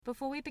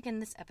Before we begin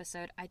this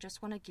episode, I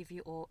just want to give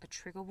you all a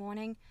trigger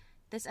warning.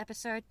 This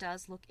episode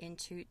does look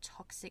into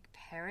toxic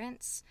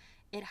parents.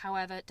 It,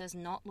 however, does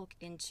not look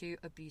into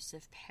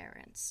abusive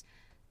parents.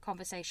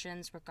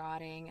 Conversations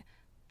regarding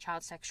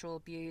child sexual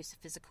abuse,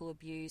 physical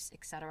abuse,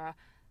 etc.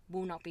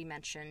 will not be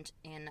mentioned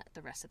in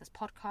the rest of this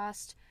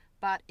podcast.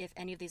 But if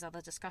any of these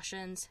other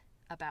discussions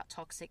about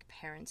toxic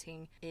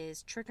parenting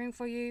is triggering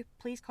for you,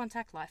 please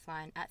contact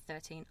Lifeline at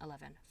 13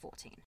 11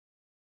 14.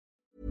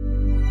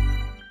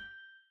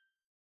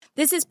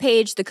 This is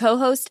Paige, the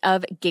co-host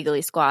of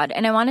Giggly Squad,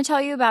 and I want to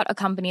tell you about a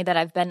company that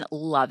I've been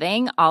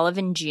loving, Olive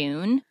 &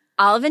 June.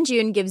 Olive &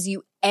 June gives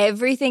you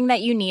everything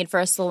that you need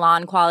for a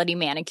salon-quality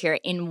manicure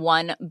in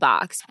one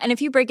box. And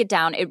if you break it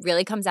down, it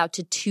really comes out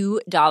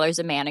to $2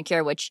 a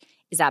manicure, which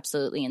is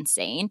absolutely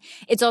insane.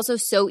 It's also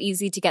so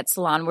easy to get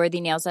salon-worthy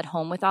nails at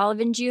home with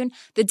Olive & June.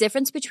 The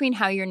difference between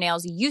how your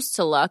nails used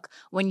to look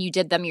when you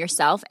did them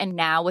yourself and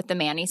now with the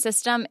Mani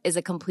system is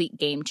a complete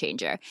game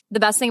changer.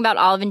 The best thing about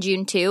Olive &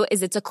 June, too,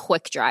 is it's a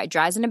quick dry.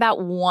 Dries in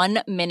about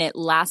 1 minute,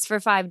 lasts for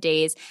 5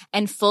 days,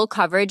 and full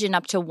coverage in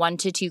up to 1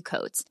 to 2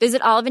 coats.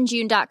 Visit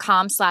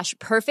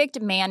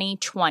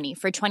oliveandjune.com/perfectmani20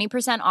 for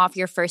 20% off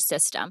your first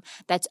system.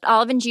 That's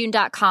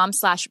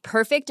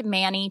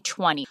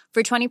oliveandjune.com/perfectmani20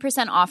 for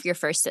 20% off your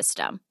first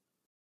system.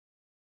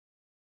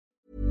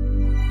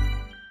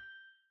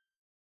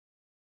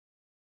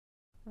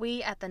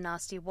 We at the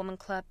Nasty Woman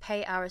Club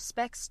pay our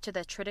respects to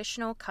the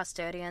traditional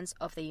custodians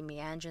of the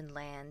Meanjin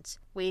land.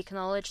 We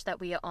acknowledge that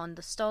we are on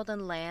the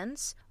stolen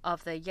lands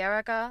of the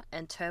Yaraga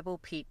and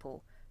Turrbal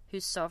people,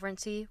 whose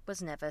sovereignty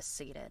was never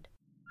ceded.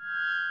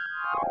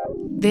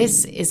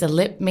 This is a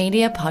Lip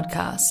Media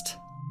podcast.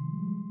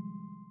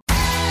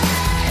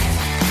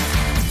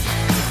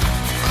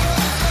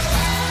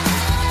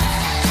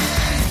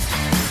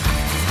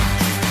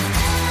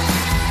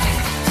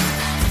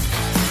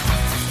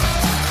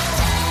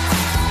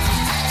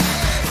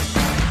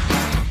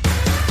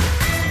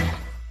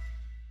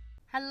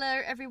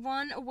 Hello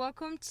everyone,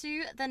 welcome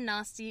to the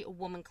Nasty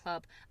Woman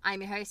Club.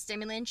 I'm your host,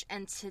 Demi Lynch,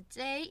 and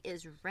today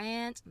is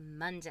Rant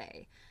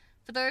Monday.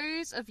 For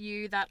those of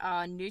you that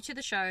are new to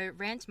the show,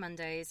 Rant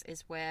Mondays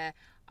is where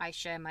I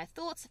share my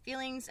thoughts,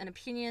 feelings, and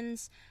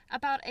opinions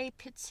about a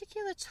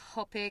particular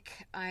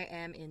topic I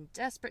am in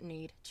desperate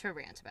need to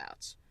rant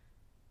about.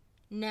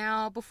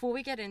 Now, before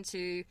we get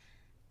into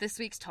this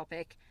week's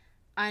topic,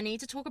 I need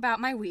to talk about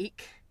my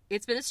week.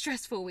 It's been a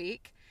stressful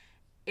week.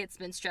 It's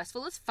been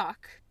stressful as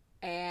fuck.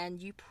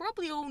 And you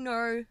probably all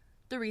know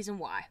the reason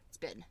why it's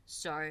been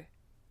so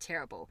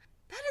terrible.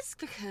 That is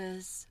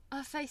because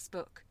of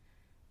Facebook.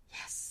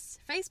 Yes,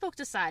 Facebook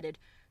decided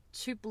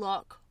to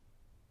block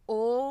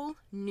all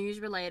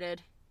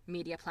news-related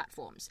media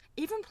platforms.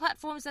 Even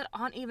platforms that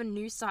aren't even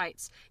news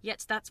sites,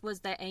 yet that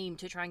was their aim,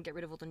 to try and get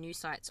rid of all the news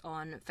sites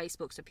on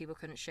Facebook so people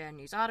couldn't share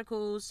news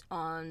articles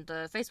on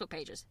the Facebook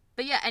pages.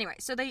 But yeah, anyway,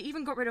 so they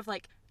even got rid of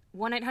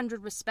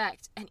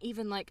 1-800-RESPECT, and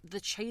even The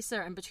Chaser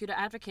and Batuta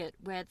Advocate,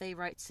 where they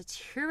write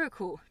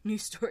satirical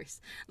news stories.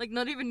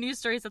 Not even news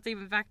stories that's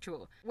even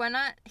factual. When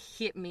that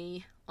hit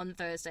me on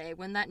Thursday,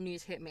 when that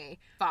news hit me,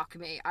 fuck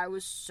me, I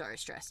was so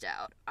stressed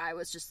out. I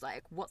was just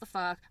like, what the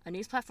fuck? A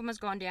news platform has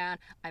gone down.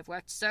 I've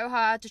worked so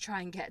hard to try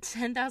and get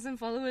 10,000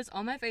 followers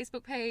on my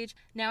Facebook page.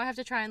 Now I have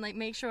to try and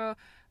make sure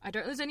I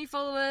don't lose any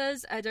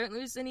followers, I don't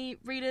lose any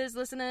readers,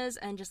 listeners,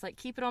 and just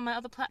keep it on my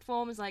other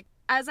platforms.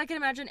 As I can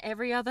imagine,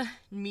 every other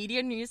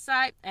media news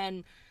site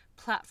and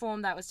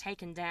platform that was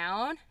taken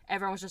down,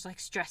 everyone was just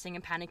stressing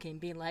and panicking,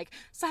 being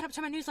sign up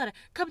to my newsletter,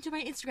 come to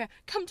my Instagram,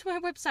 come to my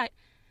website.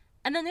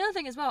 And then the other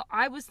thing as well,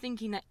 I was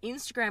thinking that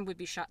Instagram would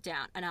be shut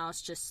down, and I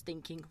was just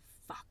thinking,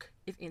 fuck,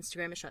 if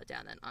Instagram is shut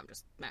down, then I'm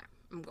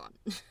gone.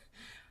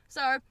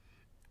 So,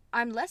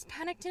 I'm less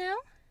panicked now.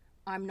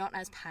 I'm not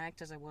as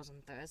panicked as I was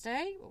on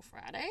Thursday or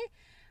Friday.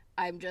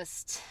 I'm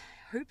just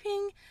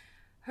hoping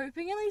at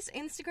least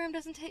Instagram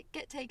doesn't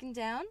get taken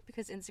down,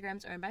 because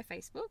Instagram's owned by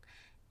Facebook.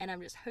 And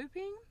I'm just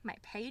hoping my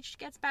page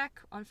gets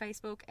back on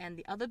Facebook and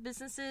the other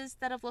businesses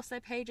that have lost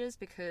their pages,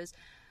 because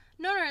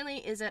not only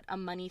is it a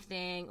money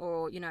thing,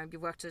 or, you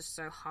worked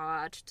so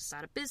hard to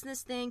start a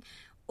business thing,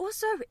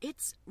 also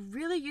it's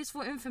really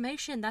useful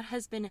information that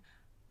has been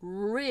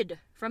rid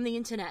from the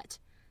internet.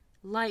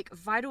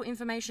 Vital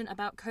information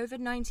about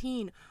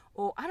COVID-19,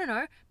 or I don't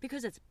know,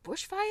 because it's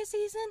bushfire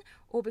season,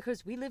 or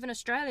because we live in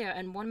Australia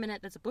and 1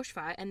 minute there's a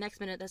bushfire and next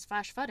minute there's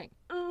flash flooding.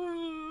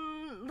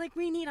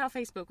 We need our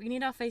Facebook. We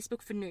need our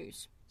Facebook for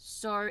news.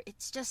 So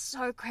it's just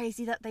so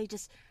crazy that they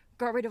just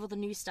got rid of all the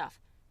news stuff.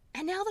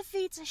 And now the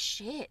feeds are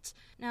shit.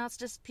 Now it's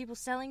just people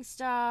selling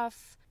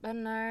stuff. I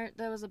don't know,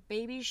 there was a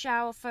baby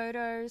shower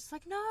photos.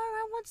 No,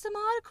 I want some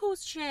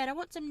articles shared. I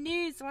want some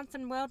news. I want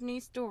some world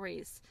news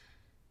stories.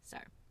 So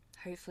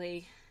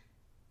hopefully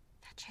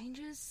that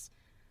changes.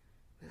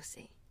 We'll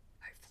see.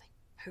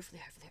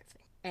 Hopefully.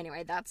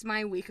 Anyway, that's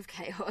my week of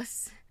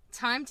chaos.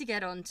 Time to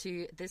get on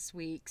to this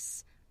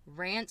week's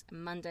Rant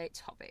Monday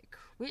topic,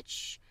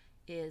 which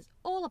is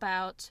all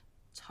about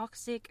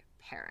toxic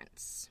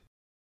parents.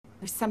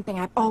 There's something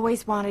I've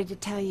always wanted to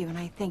tell you, and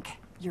I think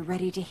you're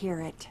ready to hear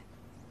it.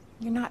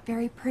 You're not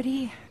very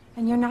pretty,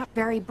 and you're not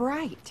very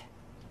bright.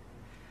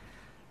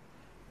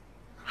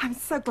 I'm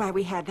so glad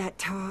we had that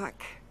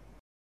talk.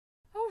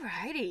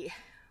 Alrighty,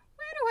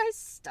 where do I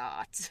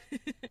start?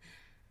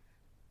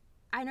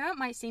 I know it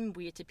might seem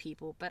weird to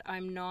people, but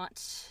I'm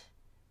not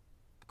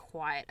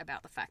quiet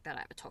about the fact that I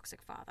have a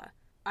toxic father.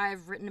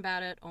 I've written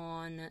about it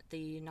on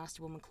the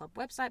Nasty Woman Club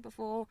website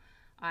before.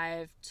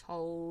 I've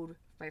told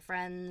my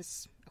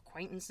friends,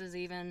 acquaintances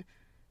even,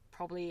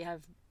 probably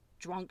have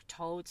drunk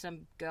told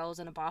some girls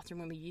in a bathroom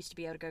when we used to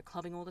be able to go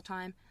clubbing all the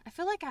time. I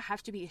feel like I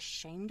have to be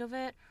ashamed of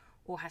it,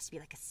 or has to be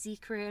like a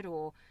secret,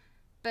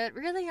 but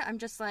really I'm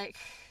just like,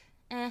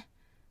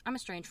 I'm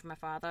estranged from my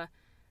father.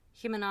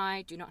 Him and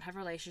I do not have a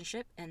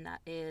relationship, and that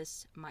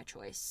is my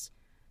choice.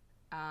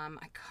 I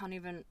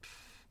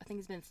think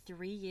it's been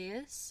 3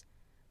 years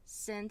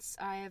since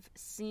I've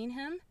seen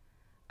him.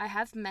 I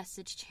have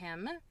messaged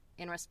him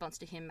in response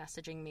to him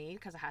messaging me,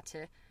 because I had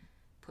to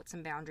put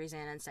some boundaries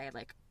in and say,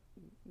 like,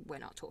 we're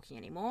not talking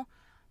anymore.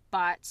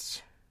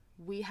 But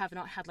we have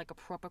not had, like, a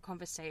proper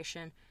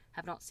conversation,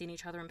 have not seen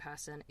each other in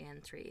person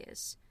in 3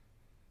 years.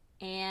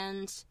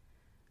 And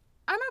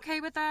I'm okay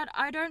with that.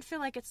 I don't feel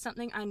like it's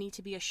something I need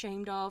to be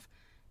ashamed of.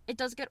 It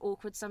does get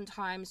awkward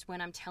sometimes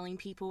when I'm telling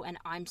people and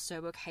I'm so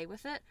okay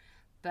with it,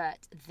 but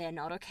they're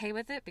not okay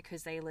with it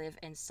because they live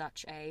in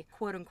such a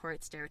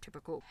quote-unquote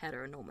stereotypical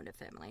heteronormative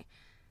family.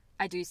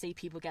 I do see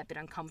people get a bit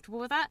uncomfortable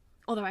with that,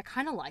 although I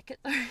kind of like it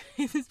though.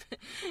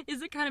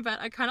 Is it kind of bad?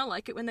 I kind of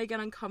like it when they get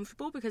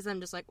uncomfortable, because I'm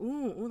just like,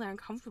 ooh, they're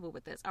uncomfortable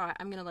with this. Alright,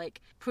 I'm gonna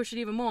like push it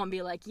even more and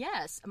be like,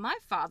 yes, my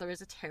father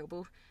is a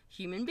terrible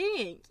human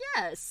being.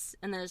 Yes.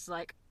 And there's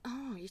like,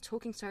 oh, you're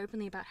talking so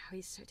openly about how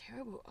he's so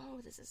terrible.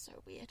 Oh, this is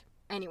so weird.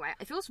 Anyway,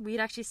 it feels weird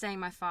actually saying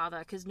my father,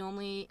 because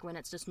normally when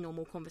it's just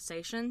normal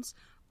conversations,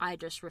 I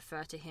just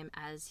refer to him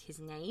as his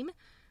name.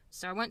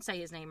 So I won't say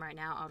his name right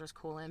now. I'll just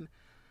call him,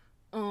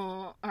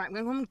 alright, I'm going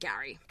to call him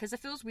Gary, because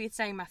it feels weird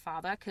saying my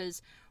father,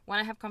 because when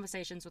I have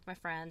conversations with my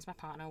friends, my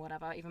partner,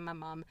 whatever, even my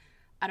mum,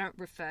 I don't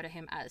refer to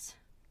him as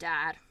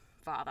dad,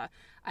 father.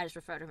 I just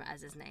refer to him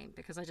as his name,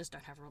 because I just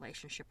don't have a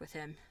relationship with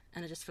him,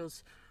 and it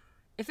feels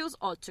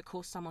odd to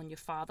call someone your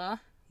father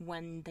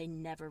when they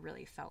never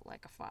really felt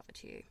like a father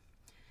to you.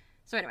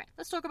 So anyway,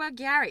 let's talk about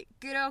Gary.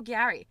 Good old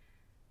Gary.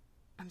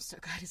 I'm so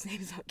glad his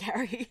name is not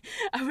Gary.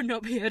 I would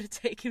not be able to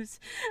take him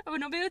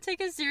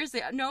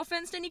seriously. No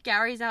offense to any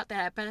Garys out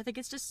there, but I think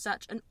it's just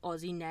such an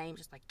Aussie name.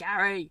 Just like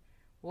Gary.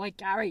 Oi,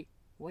 Gary.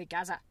 Oi,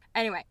 Gaza.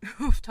 Anyway,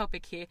 off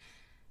topic here.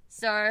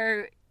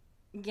 So,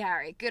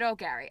 Gary. Good old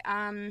Gary.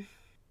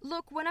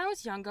 Look, when I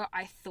was younger,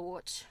 I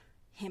thought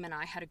him and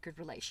I had a good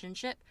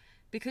relationship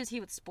because he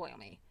would spoil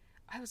me.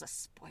 I was a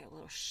spoiled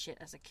little shit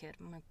as a kid.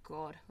 Oh my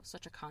god. I was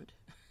such a cunt.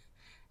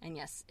 And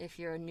yes, if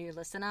you're a new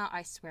listener,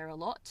 I swear a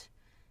lot.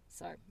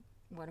 So,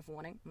 word of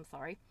warning, I'm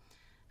sorry.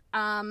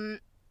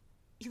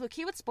 He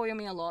would spoil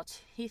me a lot.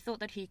 He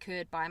thought that he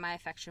could buy my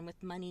affection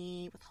with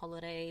money, with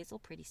holidays, all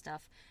pretty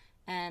stuff.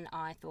 And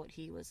I thought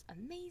he was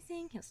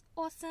amazing. He was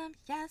awesome.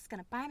 Yes,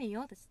 gonna buy me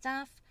all this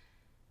stuff.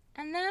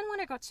 And then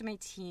when I got to my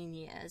teen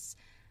years,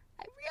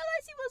 I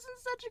realized he wasn't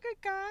such a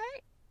good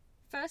guy.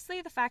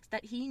 Firstly, the fact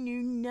that he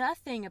knew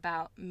nothing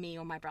about me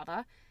or my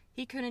brother.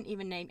 He couldn't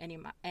even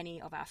name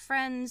any of our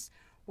friends,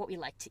 what we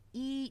like to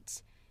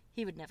eat.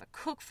 He would never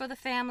cook for the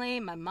family.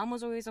 My mum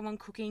was always the one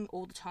cooking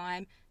all the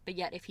time. But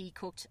yet if he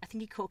cooked, I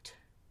think he cooked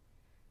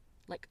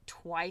like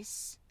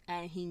twice.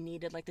 And he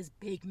needed like this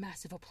big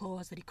massive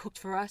applause that he cooked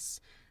for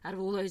us out of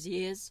all those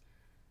years.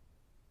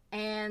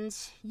 And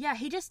yeah,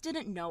 he just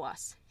didn't know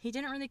us. He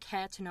didn't really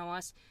care to know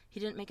us. He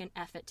didn't make an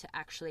effort to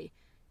actually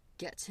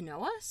get to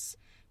know us.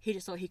 He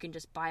just thought he can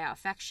just buy our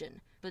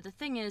affection. But the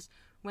thing is,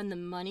 when the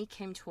money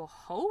came to a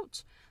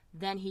halt,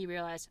 then he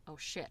realized, oh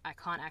shit, I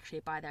can't actually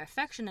buy their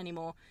affection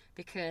anymore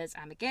because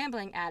I'm a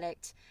gambling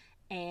addict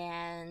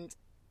and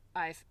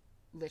I've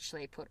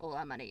literally put all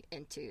our money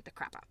into the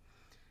crapper.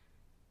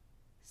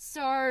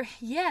 So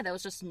yeah, there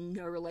was just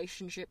no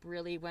relationship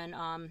really when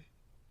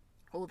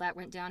all that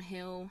went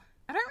downhill.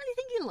 I don't really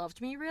think he loved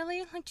me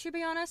really, like, to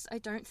be honest. I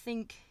don't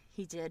think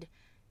he did.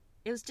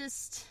 It was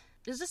just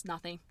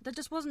nothing. There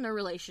just wasn't a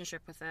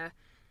relationship with her.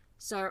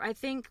 So I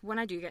think when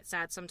I do get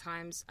sad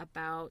sometimes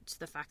about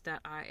the fact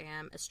that I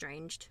am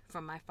estranged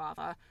from my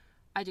father,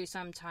 I do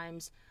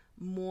sometimes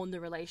mourn the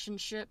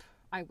relationship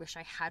I wish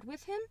I had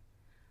with him.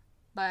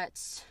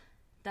 But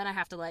then I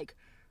have to like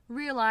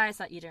realize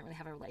that you didn't really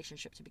have a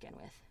relationship to begin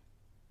with.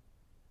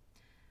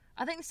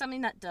 I think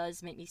something that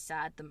does make me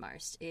sad the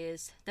most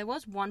is there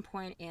was one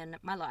point in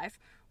my life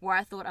where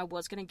I thought I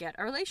was going to get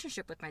a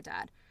relationship with my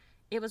dad.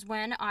 It was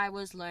when I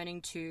was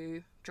learning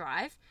to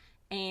drive,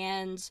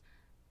 and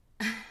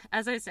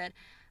as I said,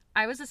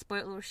 I was a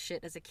spoiled little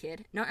shit as a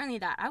kid. Not only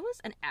that, I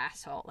was an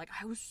asshole. Like,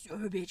 I was so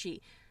bitchy.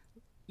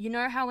 You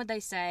know how when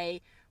they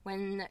say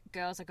when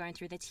girls are going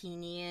through their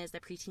teen years, their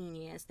preteen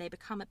years, they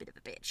become a bit of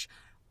a bitch.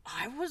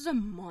 I was a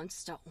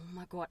monster. Oh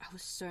my god, I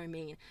was so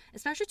mean.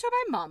 Especially to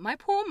my mum, my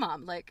poor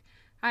mum. Like,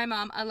 hi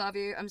mum, I love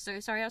you. I'm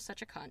so sorry I was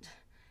such a cunt.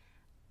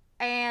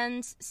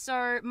 And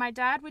so my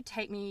dad would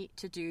take me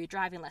to do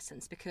driving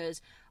lessons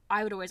because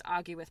I would always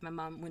argue with my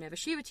mum whenever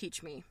she would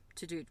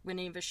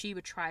whenever she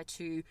would try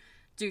to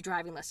do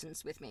driving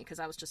lessons with me, because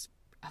I was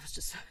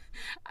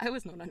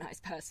not a nice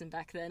person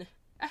back then.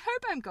 I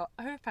hope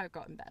I've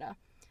gotten better.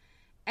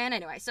 And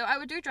anyway, so I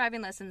would do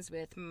driving lessons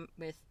with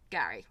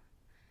Gary.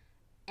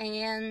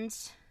 And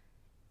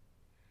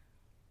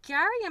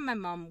Gary and my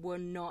mum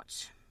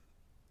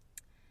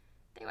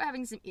they were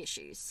having some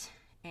issues.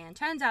 And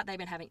turns out they've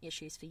been having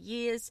issues for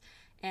years,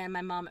 and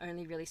my mum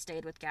only really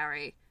stayed with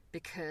Gary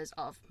because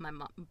of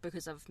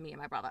me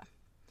and my brother.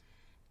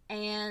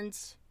 And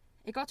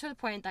it got to the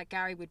point that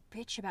Gary would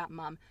bitch about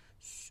mum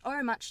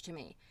so much to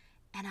me.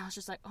 And I was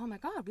just like, oh my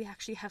God, we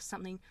actually have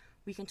something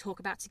we can talk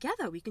about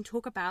together. We can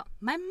talk about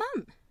my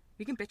mum.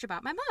 We can bitch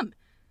about my mum.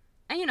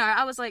 And,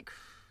 I was like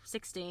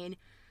 16.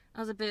 I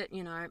was a bit,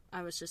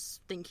 I was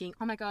just thinking,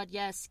 oh my God,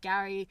 yes,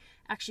 Gary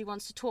actually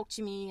wants to talk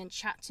to me and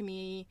chat to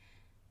me.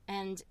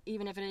 And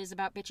even if it is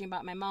about bitching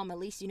about my mum, at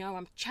least,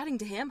 I'm chatting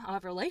to him. I'll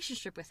have a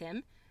relationship with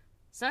him.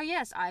 So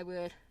yes, I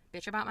would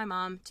bitch about my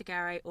mum to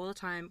Gary all the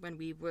time when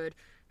we would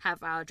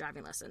have our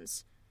driving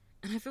lessons.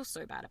 And I feel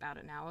so bad about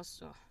it now.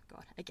 Oh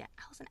God, again,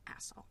 I was an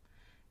asshole.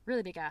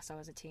 Really big asshole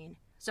as a teen.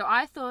 So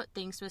I thought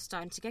things were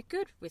starting to get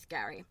good with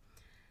Gary.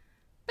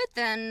 But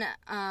then,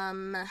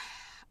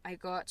 I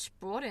got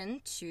brought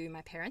into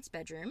my parents'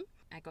 bedroom.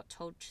 I got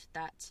told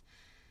that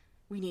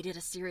we needed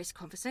a serious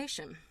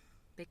conversation.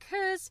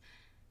 Because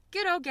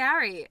good old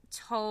Gary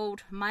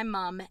told my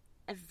mum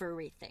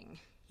everything.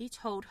 He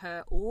told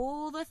her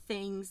all the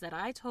things that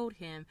I told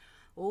him,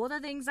 all the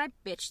things I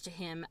bitched to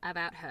him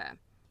about her.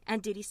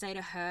 And did he say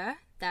to her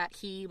that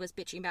he was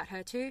bitching about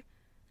her too?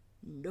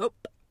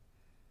 Nope.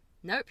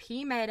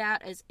 He made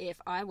out as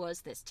if I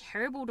was this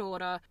terrible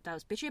daughter that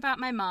was bitching about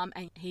my mum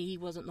and he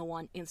wasn't the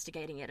one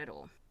instigating it at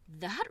all.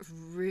 That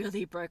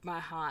really broke my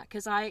heart,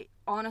 because I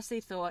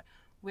honestly thought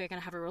we're going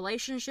to have a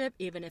relationship,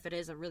 even if it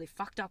is a really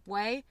fucked up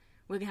way.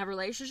 We're going to have a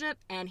relationship,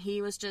 and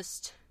he was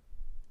just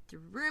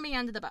threw me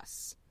under the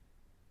bus.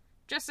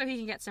 Just so he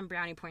can get some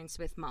brownie points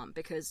with mum,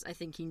 because I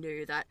think he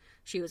knew that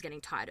she was getting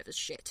tired of his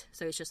shit.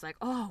 So he's just like,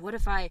 oh, what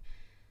if I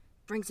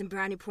bring some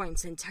brownie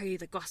points and tell you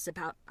the gossip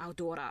about our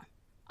daughter?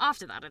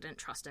 After that, I didn't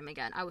trust him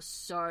again. I was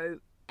so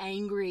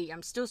angry.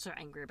 I'm still so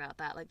angry about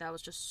that. Like, that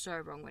was just so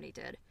wrong what he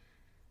did.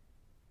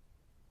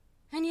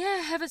 And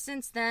yeah, ever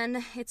since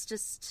then, it's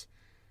just...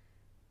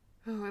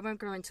 I won't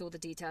go into all the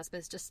details, but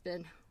it's just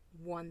been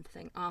one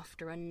thing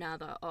after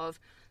another of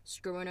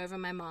screwing over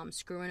my mom,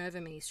 screwing over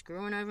me,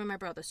 screwing over my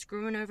brother,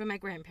 screwing over my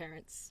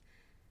grandparents,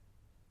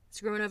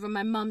 screwing over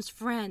my mum's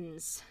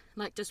friends.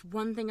 Like, just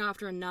one thing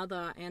after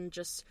another, and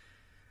just...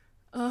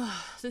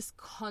 this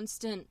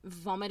constant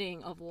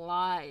vomiting of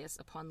lies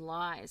upon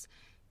lies.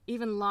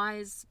 Even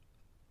lies...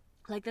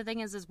 Like, the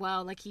thing is as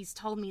well, like, he's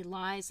told me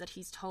lies that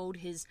he's told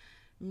his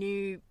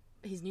new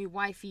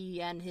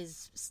wifey and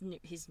his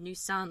new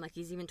son. Like,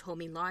 he's even told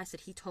me lies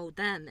that he told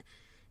them,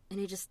 and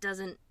he just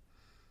doesn't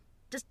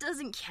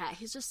care.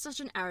 He's just such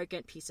an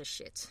arrogant piece of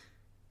shit.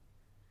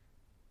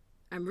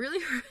 I'm really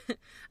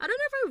I don't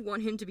know if I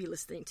want him to be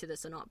listening to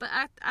this or not, but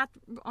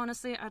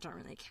honestly, I don't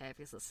really care if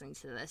he's listening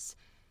to this.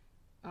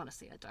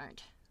 Honestly, I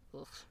don't.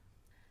 Ugh.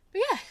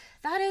 But yeah,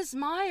 that is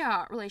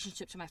my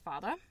relationship to my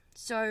father.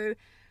 So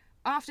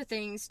after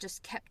things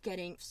just kept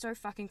getting so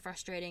fucking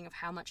frustrating of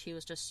how much he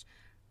was just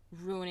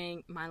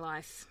ruining my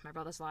life, my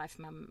brother's life,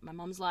 my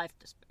mom's life,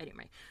 just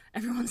anyway,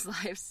 everyone's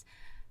lives.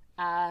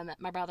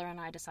 My brother and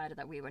I decided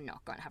that we were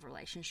not going to have a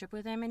relationship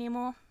with him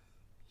anymore.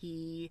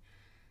 He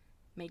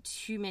made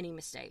too many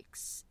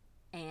mistakes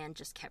and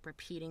just kept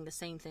repeating the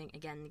same thing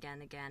again and again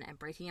and again, and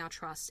breaking our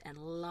trust and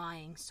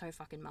lying so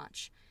fucking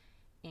much.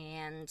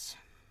 And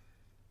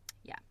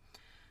yeah,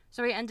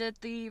 so we ended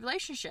the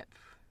relationship.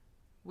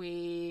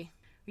 We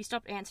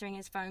stopped answering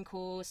his phone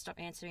calls, stopped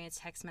answering his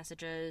text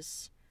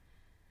messages.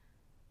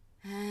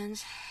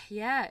 And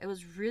yeah, it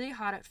was really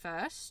hard at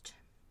first.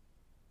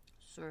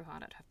 So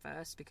hard at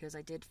first, because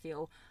I did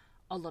feel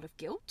a lot of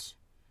guilt.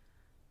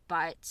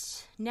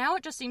 But now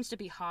it just seems to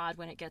be hard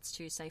when it gets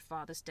to, say,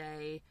 Father's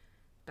Day,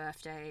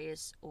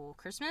 birthdays, or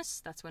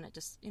Christmas. That's when it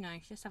just, you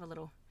just have a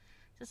little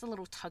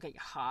tug at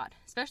your heart.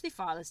 Especially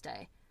Father's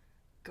Day.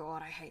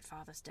 God, I hate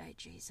Father's Day,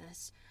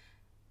 Jesus.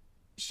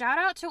 Shout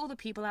out to all the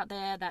people out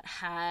there that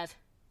have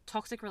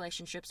toxic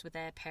relationships with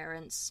their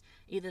parents,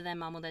 either their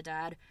mum or their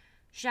dad.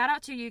 Shout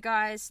out to you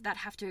guys that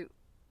have to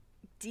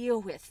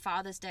deal with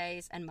Father's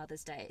Days and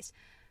Mother's Days.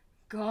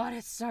 God,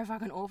 it's so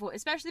fucking awful.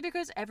 Especially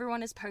because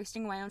everyone is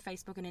posting away on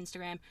Facebook and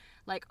Instagram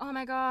like, oh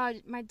my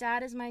God, my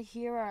dad is my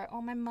hero.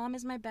 Oh, my mum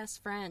is my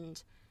best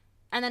friend.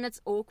 And then it's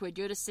awkward.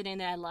 You're just sitting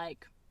there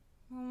like,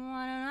 well,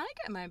 why don't I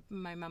get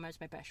my mum as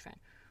my best friend?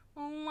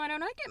 Well, why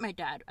don't I get my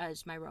dad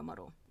as my role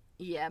model?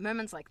 Yeah,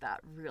 moments like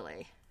that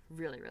really,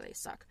 really, really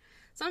suck.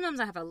 Sometimes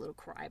I have a little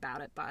cry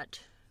about it,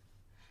 but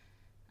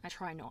I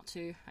try not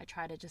to. I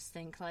try to just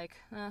think like,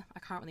 I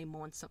can't really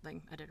mourn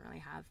something I didn't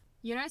really have.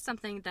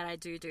 Something that I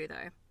do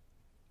though,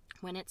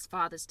 when it's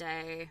Father's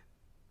Day,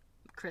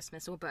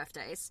 Christmas, or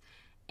birthdays,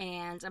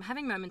 and I'm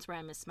having moments where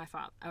I miss my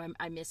father,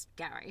 I miss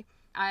Gary,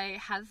 I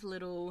have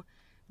little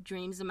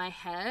dreams in my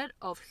head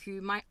of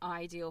who my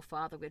ideal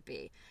father would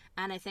be.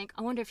 And I think,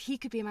 I wonder if he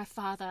could be my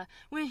father.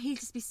 Wouldn't he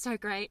just be so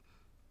great?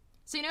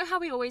 So you know how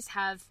we always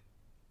have,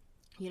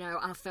 you know,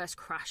 our first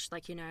crush,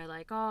 like, you know,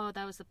 like, oh,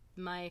 that was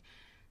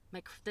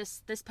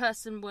this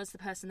person was the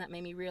person that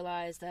made me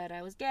realize that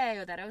I was gay,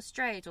 or that I was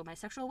straight, or my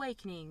sexual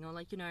awakening, or,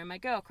 like, you know, my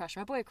girl crush,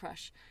 my boy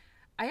crush.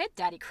 I had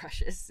daddy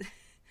crushes.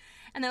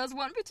 And there was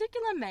one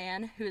particular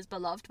man who is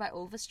beloved by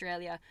all of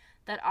Australia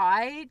that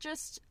I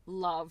just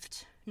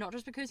loved. Not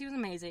just because he was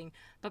amazing,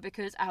 but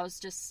because I was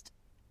just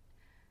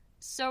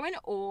so in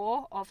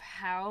awe of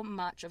how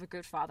much of a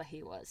good father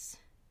he was.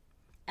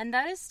 And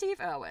that is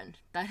Steve Irwin.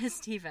 That is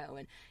Steve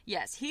Irwin.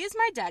 Yes, he is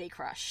my daddy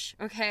crush,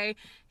 okay?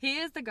 He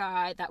is the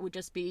guy that would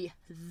just be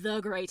the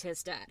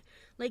greatest dad.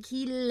 Like,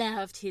 he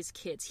loved his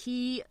kids.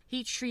 He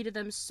treated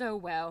them so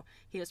well.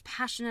 He was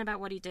passionate about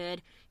what he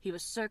did. He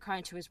was so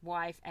kind to his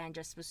wife and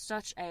just was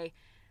just a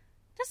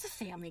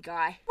family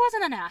guy. He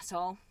wasn't an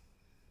asshole.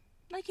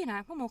 Like, you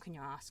know, what more can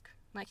you ask?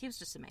 Like, he was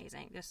just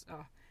amazing.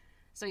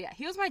 So yeah,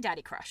 he was my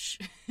daddy crush.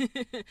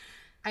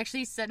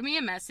 Actually, send me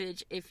a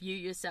message if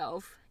you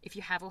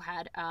have or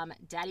had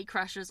daddy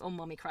crushes or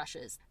mommy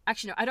crushes.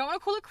 Actually, no, I don't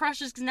want to call it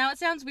crushes because now it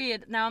sounds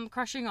weird. Now I'm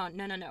crushing on.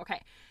 No.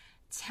 Okay.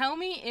 Tell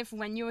me if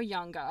when you were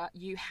younger,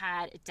 you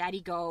had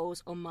daddy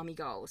goals or mommy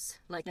goals.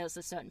 Like, there was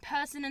a certain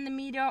person in the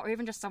media or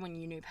even just someone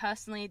you knew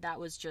personally that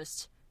was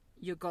just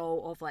your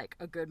goal of, like,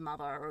 a good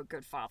mother or a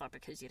good father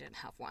because you didn't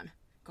have one.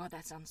 God,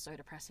 that sounds so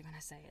depressing when I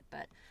say it,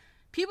 but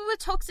people with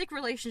toxic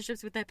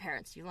relationships with their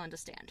parents, you'll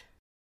understand.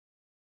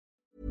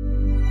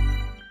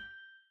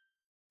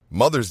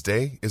 Mother's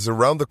Day is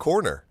around the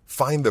corner.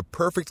 Find the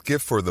perfect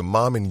gift for the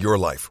mom in your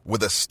life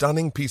with a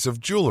stunning piece of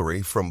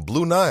jewelry from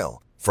Blue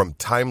Nile. From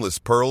timeless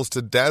pearls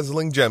to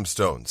dazzling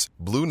gemstones,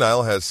 Blue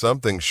Nile has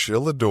something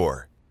she'll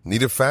adore.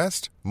 Need it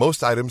fast?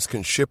 Most items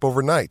can ship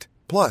overnight.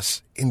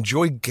 Plus,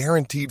 enjoy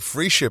guaranteed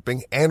free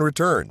shipping and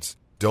returns.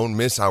 Don't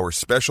miss our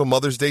special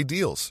Mother's Day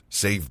deals.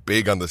 Save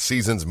big on the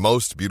season's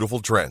most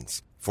beautiful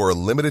trends. For a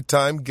limited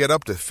time, get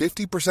up to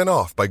 50%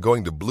 off by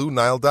going to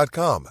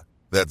BlueNile.com.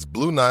 That's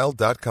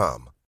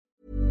BlueNile.com.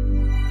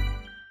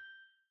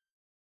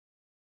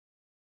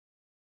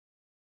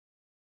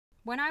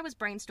 When I was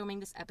brainstorming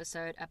this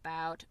episode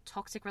about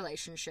toxic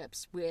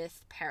relationships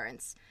with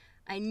parents,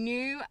 I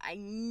knew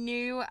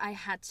I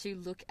had to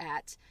look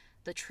at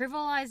the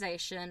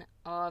trivialization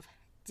of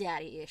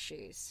daddy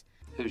issues.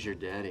 Who's your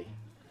daddy?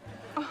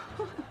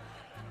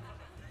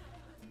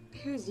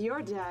 Who's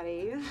your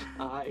daddy?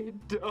 I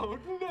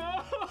don't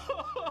know.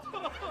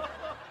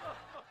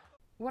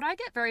 What I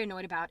get very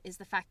annoyed about is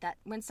the fact that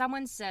when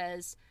someone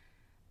says,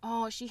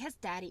 oh, she has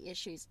daddy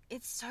issues,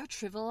 it's so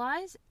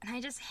trivialized, and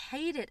I just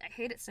hate it. I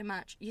hate it so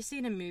much. You see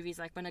it in movies,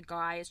 like when a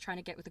guy is trying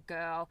to get with a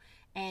girl,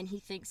 and he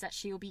thinks that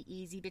she'll be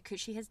easy because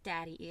she has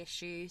daddy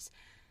issues.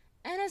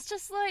 And it's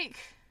just like,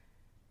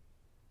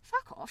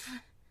 fuck off.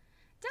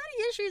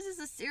 Daddy issues is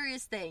a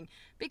serious thing,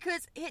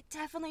 because it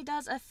definitely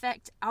does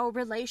affect our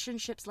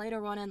relationships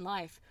later on in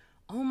life.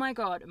 Oh my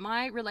god,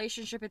 my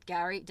relationship with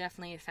Gary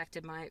definitely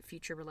affected my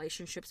future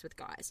relationships with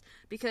guys.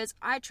 Because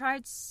I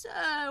tried so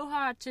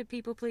hard to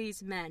people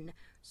please men.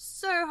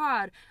 So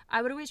hard.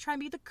 I would always try and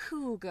be the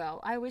cool girl.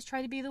 I always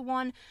tried to be the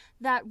one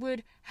that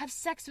would have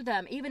sex with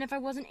them, even if I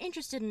wasn't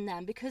interested in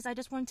them, because I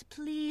just wanted to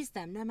please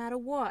them no matter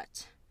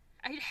what.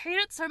 I hate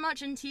it so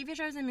much in TV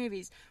shows and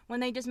movies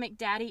when they just make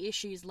daddy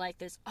issues like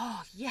this.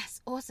 Oh,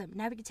 yes, awesome.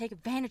 Now we can take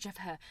advantage of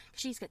her.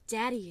 She's got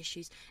daddy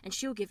issues and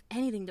she'll give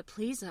anything to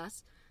please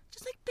us.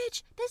 Just like,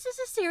 bitch, this is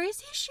a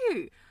serious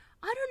issue.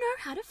 I don't know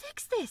how to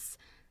fix this.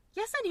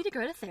 Yes, I need to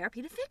go to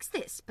therapy to fix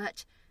this,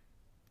 but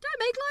don't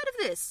make light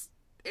of this.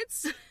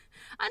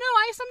 I know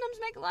I sometimes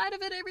make light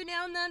of it every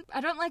now and then. I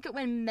don't like it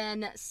when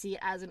men see it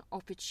as an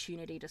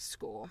opportunity to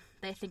score.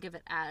 They think of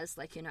it as,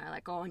 like, you know,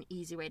 like, oh, an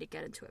easy way to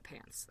get into her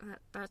pants.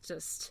 That's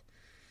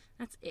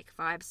ick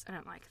vibes. I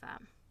don't like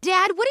that.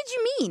 Dad, what did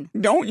you mean?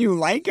 Don't you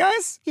like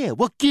us? Yeah,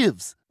 what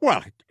gives?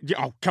 Well,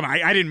 oh, come on,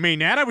 I didn't mean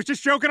that. I was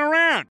just joking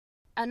around.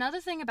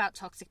 Another thing about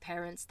toxic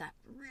parents that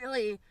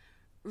really,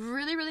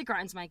 really, really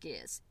grinds my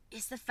gears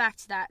is the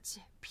fact that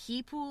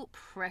people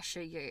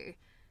pressure you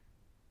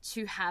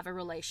to have a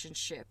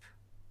relationship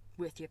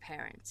with your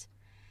parent.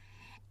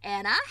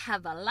 And I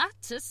have a lot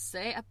to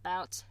say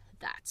about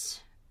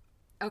that.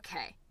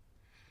 Okay,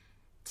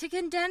 to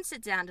condense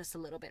it down just a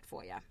little bit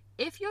for you.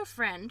 If your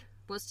friend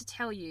was to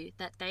tell you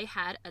that they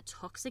had a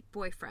toxic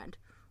boyfriend,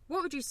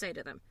 what would you say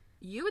to them?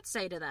 You would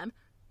say to them,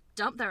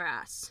 dump their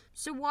ass.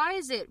 So why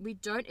is it we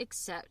don't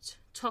accept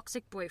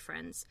toxic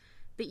boyfriends,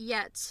 but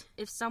yet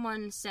if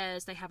someone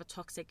says they have a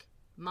toxic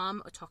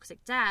mum or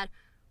toxic dad,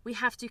 we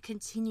have to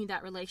continue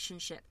that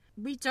relationship?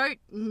 We don't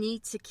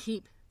need to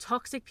keep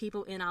toxic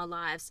people in our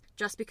lives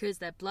just because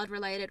they're blood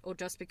related or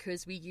just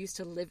because we used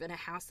to live in a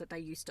house that they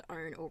used to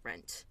own or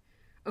rent.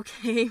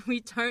 Okay,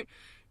 we don't.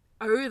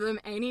 owe them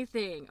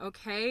anything,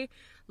 okay?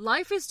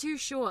 Life is too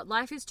short.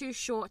 Life is too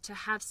short to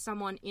have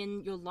someone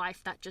in your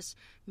life that just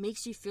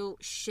makes you feel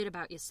shit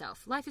about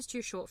yourself. Life is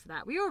too short for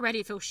that. We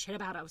already feel shit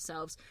about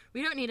ourselves.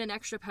 We don't need an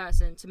extra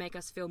person to make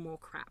us feel more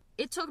crap.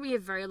 It took me a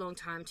very long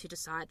time to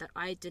decide that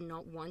I did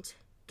not want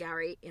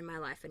Gary in my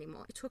life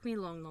anymore. It took me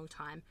a long, long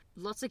time.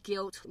 Lots of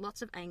guilt,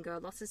 lots of anger,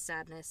 lots of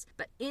sadness.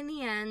 But in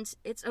the end,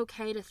 it's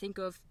okay to think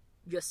of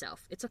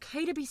yourself. It's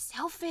okay to be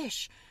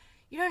selfish.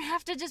 You don't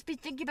have to just be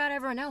thinking about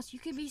everyone else. You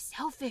can be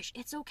selfish.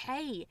 It's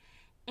okay.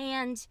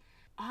 And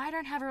I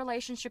don't have a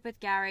relationship with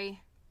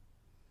Gary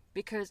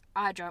because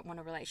I don't want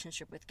a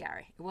relationship with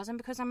Gary. It wasn't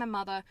because I'm my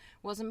mother,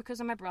 it wasn't because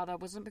of my brother,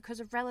 it wasn't because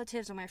of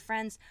relatives or my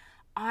friends.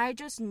 I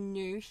just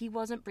knew he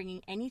wasn't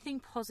bringing anything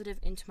positive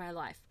into my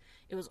life.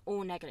 It was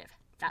all negative.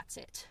 That's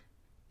it.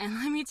 And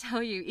let me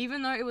tell you,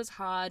 even though it was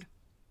hard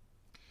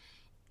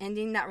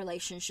ending that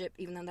relationship,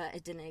 even though that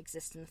it didn't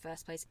exist in the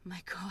first place, oh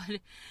my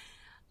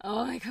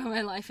god,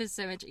 my life is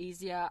so much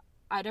easier.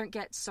 I don't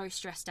get so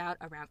stressed out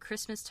around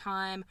Christmas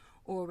time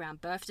or around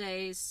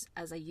birthdays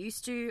as I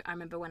used to. I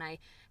remember when I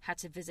had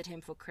to visit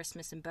him for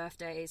Christmas and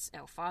birthdays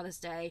or Father's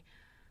Day.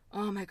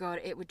 Oh my god,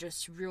 it would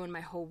just ruin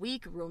my whole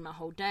week, ruin my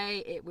whole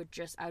day. I would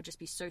just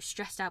be so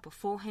stressed out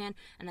beforehand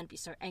and then be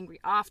so angry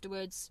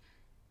afterwards.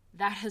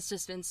 That has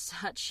just been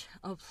such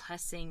a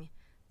blessing.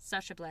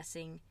 Such a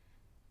blessing.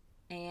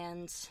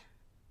 And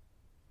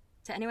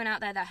to anyone out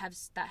there that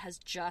has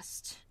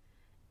just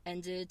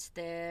ended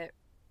their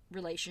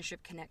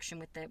relationship connection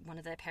with one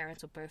of their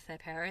parents or both their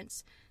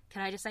parents,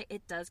 can I just say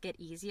it does get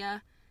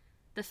easier.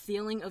 The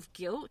feeling of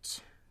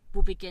guilt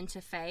will begin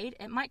to fade.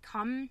 It might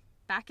come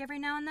back every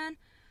now and then,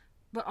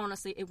 but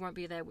honestly, it won't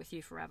be there with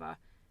you forever.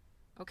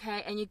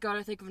 Okay? And you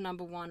gotta think of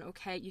number one,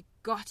 okay? You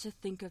got to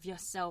think of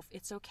yourself.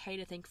 It's okay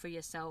to think for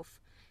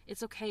yourself.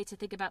 It's okay to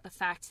think about the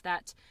fact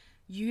that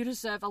you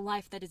deserve a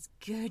life that is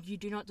good. You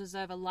do not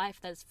deserve a life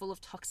that is full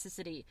of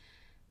toxicity.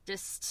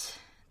 Just,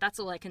 that's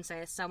all I can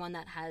say as someone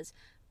that has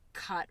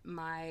cut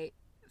my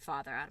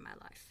father out of my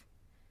life.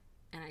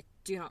 And I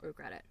do not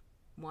regret it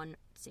one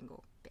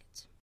single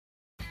bit.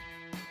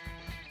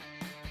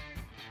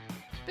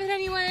 But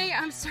anyway,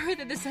 I'm sorry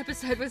that this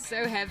episode was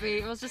so heavy.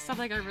 It was just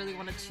something I really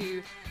wanted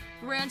to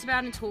rant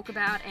about and talk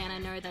about, and I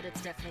know that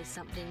it's definitely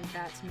something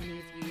that many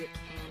of you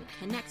can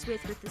connect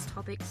with this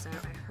topic, so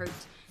I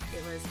hoped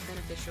it was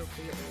beneficial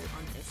for you all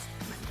on this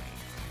Monday.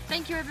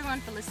 Thank you everyone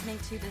for listening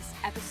to this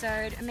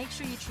episode, and make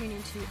sure you tune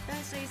into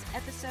Thursday's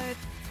episode,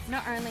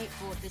 not only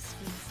for this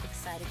week's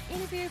exciting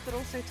interview, but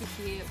also to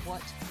hear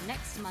what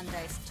next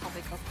Monday's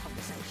topic of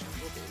conversation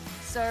will be.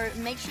 So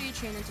make sure you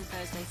tune into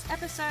Thursday's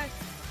episode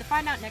to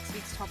find out next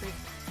week's topic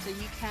so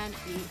you can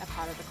be a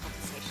part of the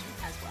conversation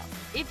as well.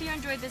 If you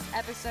enjoyed this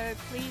episode,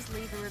 please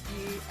leave a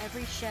review.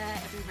 Every share,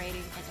 every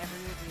rating, and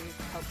every review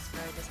helps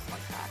grow this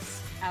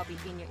podcast. I'll be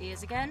in your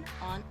ears again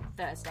on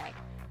Thursday.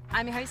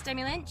 I'm your host,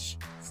 Amy Lynch.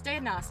 Stay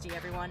nasty,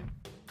 everyone.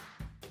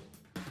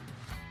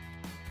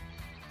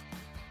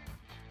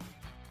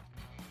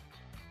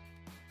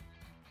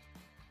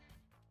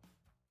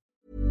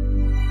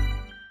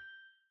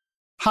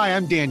 Hi,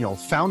 I'm Daniel,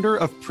 founder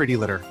of Pretty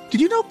Litter.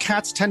 Did you know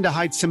cats tend to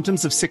hide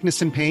symptoms of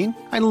sickness and pain?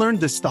 I learned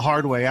this the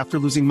hard way after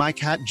losing my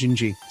cat,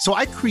 Gingy. So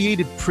I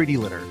created Pretty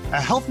Litter,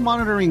 a health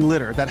monitoring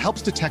litter that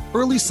helps detect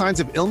early signs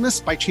of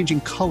illness by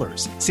changing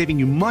colors, saving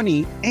you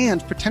money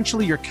and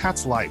potentially your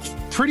cat's life.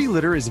 Pretty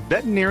Litter is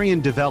veterinarian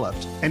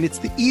developed, and it's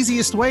the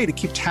easiest way to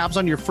keep tabs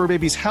on your fur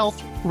baby's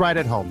health right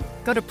at home.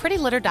 Go to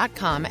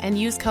prettylitter.com and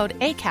use code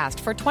ACAST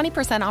for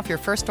 20% off your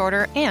first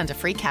order and a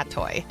free cat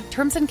toy.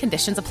 Terms and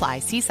conditions apply.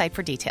 See site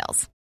for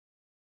details.